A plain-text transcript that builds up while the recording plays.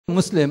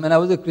Muslim and I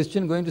was a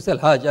Christian going to sell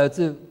Hajj, I would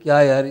say,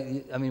 Kya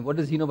yaar? I mean, what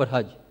does he know about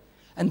Hajj?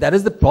 And that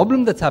is the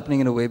problem that's happening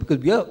in a way, because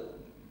we are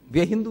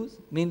Hindus,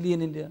 mainly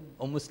in India,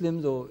 or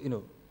Muslims, or,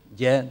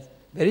 Jains.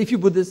 Very few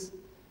Buddhists,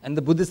 and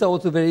the Buddhists are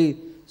also very,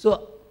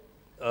 so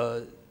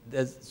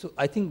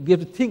I think we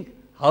have to think,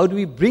 how do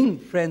we bring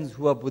friends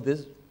who are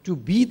Buddhists to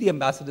be the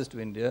ambassadors to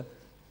India,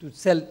 to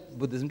sell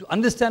Buddhism, to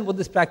understand what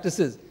this practice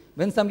is.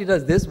 When somebody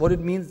does this, what it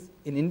means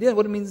in India, and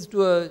what it means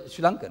to a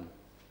Sri Lankan.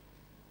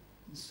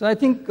 So I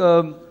think,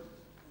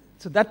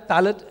 so that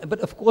palette, but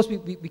of course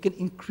we can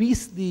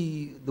increase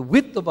the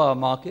width of our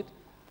market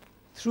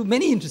through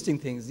many interesting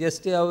things.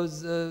 Yesterday I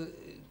was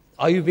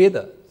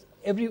Ayurveda.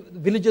 Every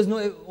villagers know,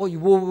 oh,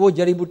 wo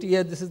jari buti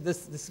hai, this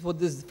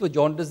is for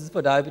jaundice, this is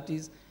for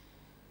diabetes.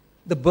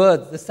 The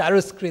birds, the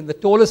sarus crane, the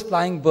tallest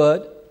flying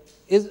bird,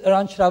 is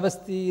around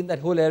Shravasti, in that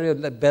whole area,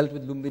 that belt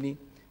with Lumbini.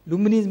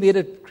 Lumbini is made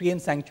a crane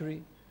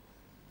sanctuary.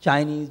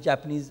 Chinese,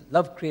 Japanese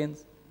love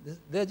cranes.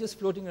 They're just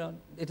floating around.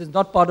 It is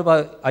not part of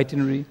our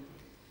itinerary.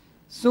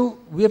 So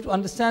we have to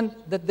understand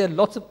that there are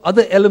lots of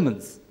other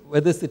elements,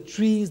 whether it's the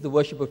trees, the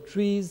worship of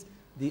trees,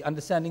 the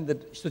understanding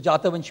that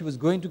Sujata,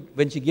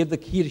 when she gave the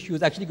kheer, she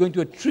was actually going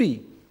to a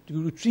tree, to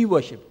do tree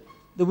worship.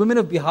 The women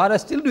of Bihar are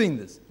still doing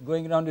this,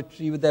 going around a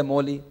tree with their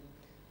moli.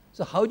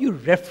 So how do you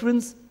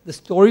reference the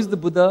stories of the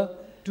Buddha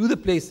to the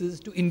places,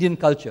 to Indian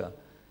culture?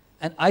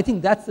 And I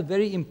think that's a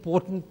very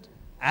important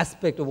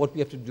aspect of what we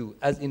have to do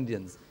as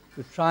Indians,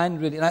 to try and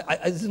really, and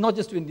this is not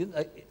just to Indians,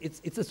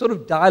 it's a sort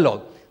of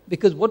dialogue,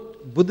 because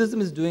what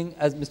Buddhism is doing,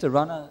 as Mr.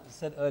 Rana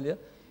said earlier,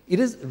 it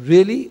is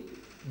really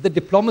the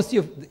diplomacy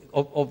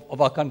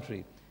of our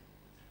country.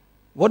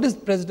 What does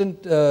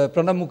President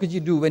Pranab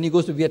Mukherjee do when he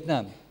goes to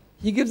Vietnam?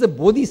 He gives a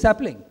Bodhi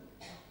sapling.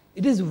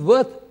 It is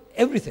worth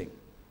everything.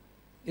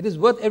 It is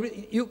worth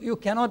everything. You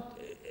cannot,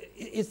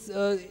 it's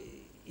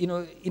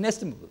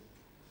inestimable.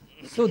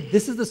 So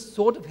this is the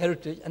sort of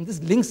heritage, and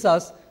this links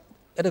us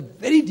at a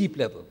very deep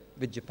level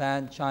with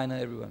Japan, China,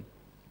 everyone.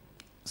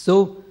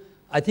 So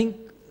I think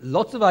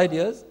lots of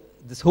ideas.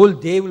 This whole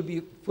day will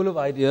be full of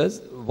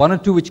ideas. One or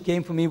two which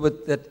came for me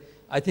with that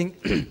I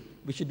think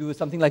we should do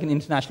something like an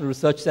international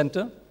research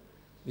center.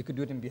 We could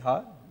do it in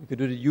Bihar. We could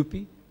do it in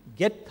UP.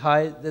 Get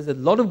Thai. There's a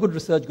lot of good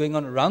research going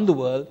on around the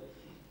world.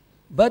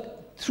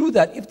 But through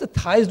that, if the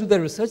Thais do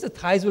their research, the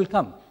Thais will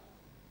come.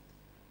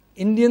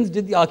 Indians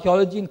did the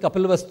archaeology in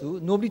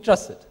Kapilavastu. Nobody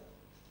trusts it.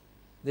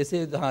 They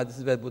say, this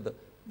is where Buddha.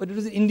 But it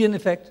was an Indian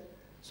effect.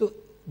 So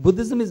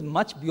Buddhism is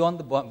much beyond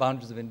the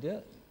boundaries of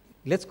India.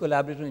 Let's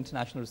collaborate on an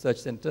international research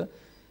center.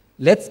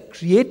 Let's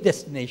create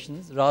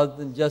destinations rather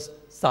than just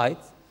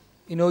sites.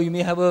 You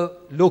may have a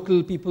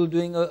local people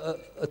doing a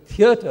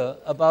theater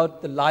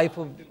about the life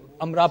of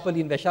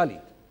Amrapali and Vaishali.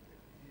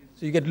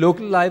 So you get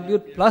local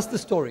livelihood plus the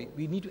story.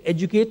 We need to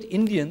educate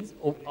Indians,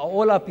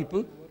 all our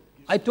people.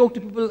 I talk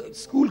to people,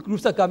 school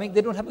groups are coming,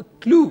 they don't have a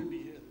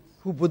clue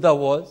who Buddha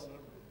was,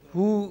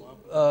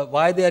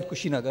 why they are at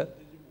Kushinagar.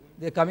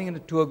 They're coming in a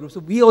tour group. So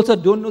we also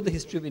don't know the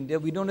history of India.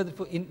 We don't know that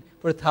for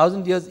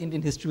 1,000 years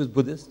Indian history was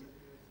Buddhist.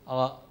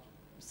 Our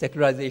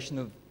secularization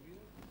of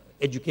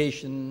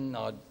education,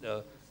 our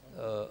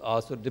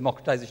sort of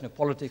democratization of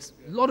politics,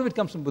 a lot of it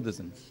comes from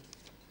Buddhism.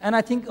 And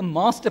I think a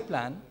master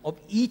plan of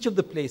each of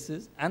the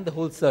places and the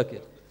whole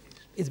circuit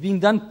is being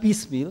done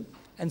piecemeal,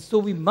 and so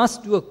we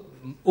must do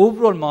an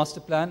overall master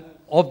plan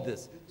of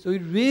this. So we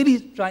really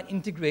try and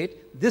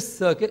integrate this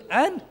circuit,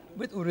 and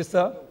with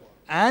Orissa,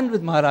 and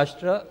with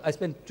Maharashtra. I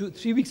spent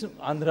 3 weeks in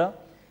Andhra.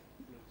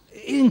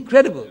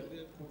 Incredible.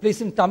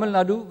 Place in Tamil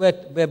Nadu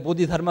where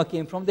Bodhidharma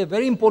came from. They're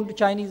very important to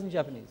Chinese and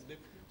Japanese.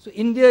 So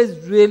India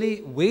is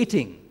really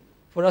waiting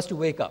for us to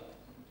wake up.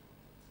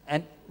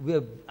 And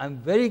I'm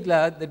very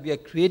glad that we are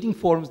creating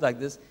forums like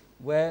this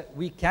where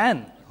we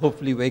can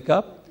hopefully wake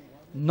up.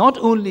 Not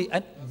only,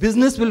 and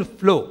business will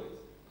flow.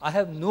 I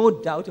have no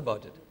doubt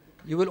about it.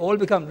 You will all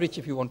become rich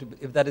if you want to,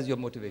 if that is your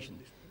motivation.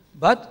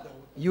 But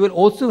you will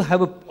also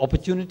have an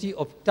opportunity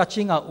of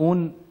touching our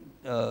own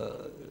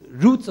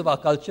roots of our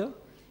culture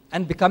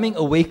and becoming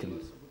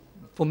awakened.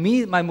 For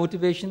me, my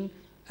motivation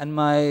and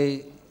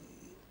my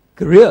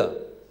career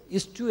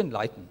is to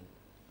enlighten,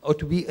 or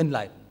to be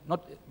enlightened,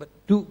 but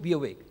to be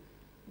awake.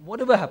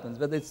 Whatever happens,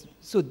 whether it's,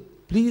 so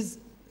please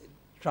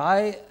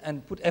try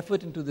and put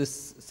effort into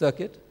this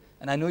circuit,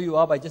 and I know you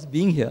are by just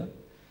being here,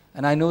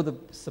 and I know the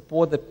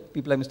support that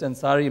people like Mr.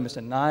 Ansari and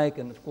Mr. Naik,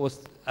 and of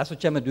course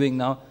ASSOCHAM are doing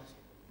now.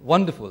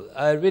 Wonderful.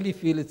 I really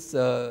feel it's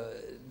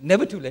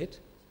never too late,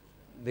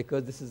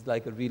 because this is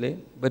like a relay.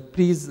 But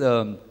please,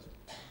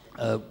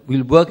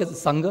 we'll work as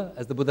a Sangha,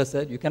 as the Buddha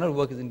said. You cannot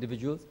work as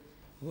individuals.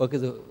 Work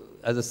as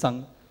a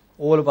Sangha,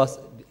 all of us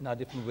in our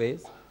different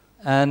ways.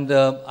 And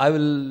I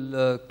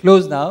will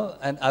close now,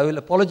 and I will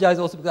apologize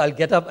also because I'll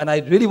get up, and I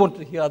really want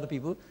to hear other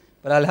people,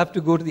 but I'll have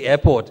to go to the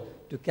airport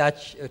to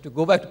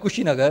go back to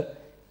Kushinagar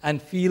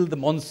and feel the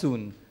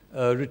monsoon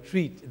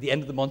retreat, the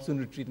end of the monsoon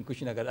retreat in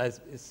Kushinagar.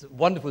 It's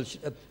wonderful.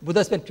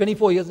 Buddha spent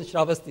 24 years in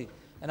Shravasti,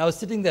 and I was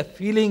sitting there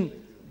feeling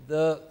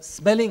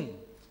smelling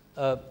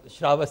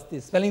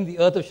Shravasti, smelling the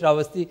earth of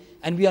Shravasti,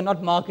 and we are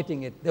not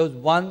marketing it. There was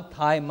one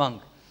Thai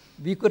monk.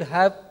 We could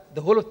have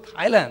the whole of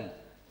Thailand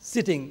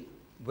sitting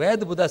where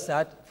the Buddha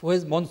sat for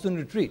his monsoon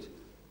retreat.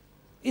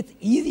 It's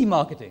easy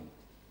marketing.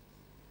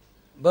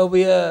 But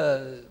we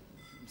are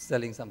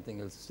selling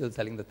something else, still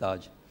selling the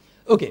Taj.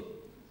 Okay,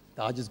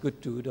 Taj is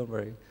good too, don't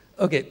worry.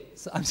 Okay,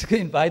 so I'm just going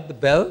to invite the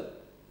bell,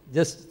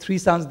 just 3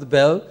 sounds of the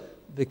bell,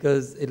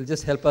 because it'll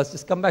just help us.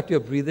 Just come back to your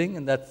breathing,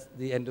 and that's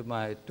the end of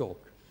my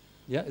talk.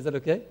 Yeah, is that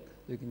okay?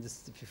 You can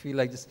just, if you feel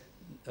like just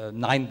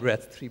 9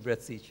 breaths, 3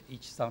 breaths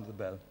each sound of the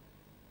bell.